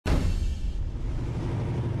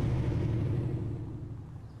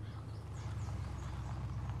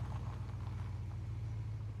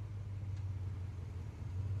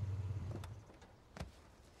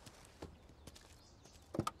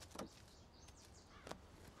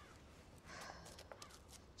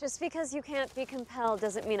Just because you can't be compelled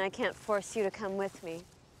doesn't mean I can't force you to come with me.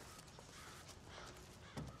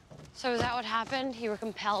 So is that what happened? You were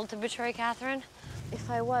compelled to betray Catherine? If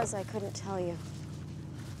I was, I couldn't tell you.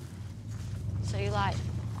 So you lied.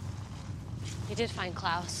 You did find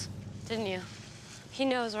Klaus, didn't you? He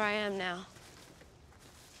knows where I am now.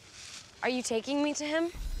 Are you taking me to him?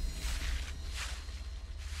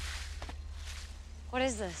 What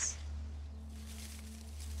is this?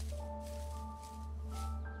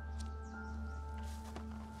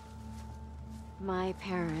 My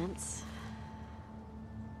parents,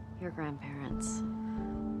 your grandparents,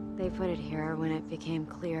 they put it here when it became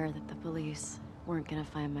clear that the police weren't gonna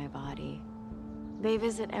find my body. They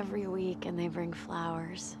visit every week and they bring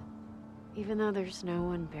flowers, even though there's no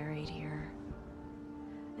one buried here.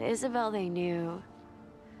 The Isabel they knew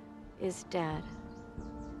is dead.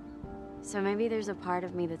 So maybe there's a part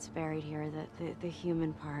of me that's buried here, the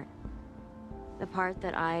human part. The part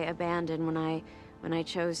that I abandoned when I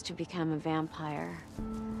chose to become a vampire.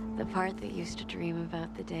 The part that used to dream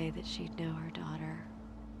about the day that she'd know her daughter.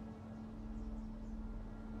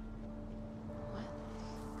 What?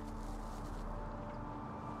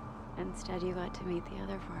 Instead, you got to meet the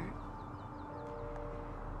other part.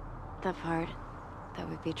 The part that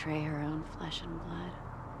would betray her own flesh and blood.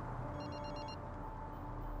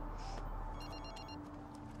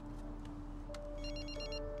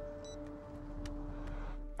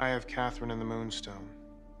 I have Catherine in the Moonstone.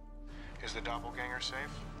 Is the doppelganger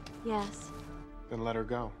safe? Yes. Then let her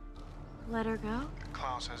go. Let her go?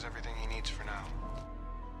 Klaus has everything he needs for now.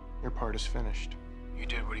 Your part is finished. You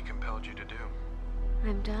did what he compelled you to do.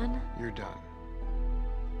 I'm done? You're done.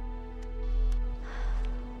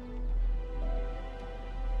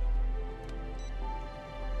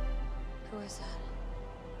 Who is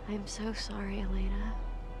that? I'm so sorry, Elena.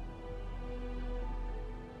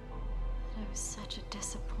 It was such a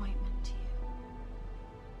disappointment.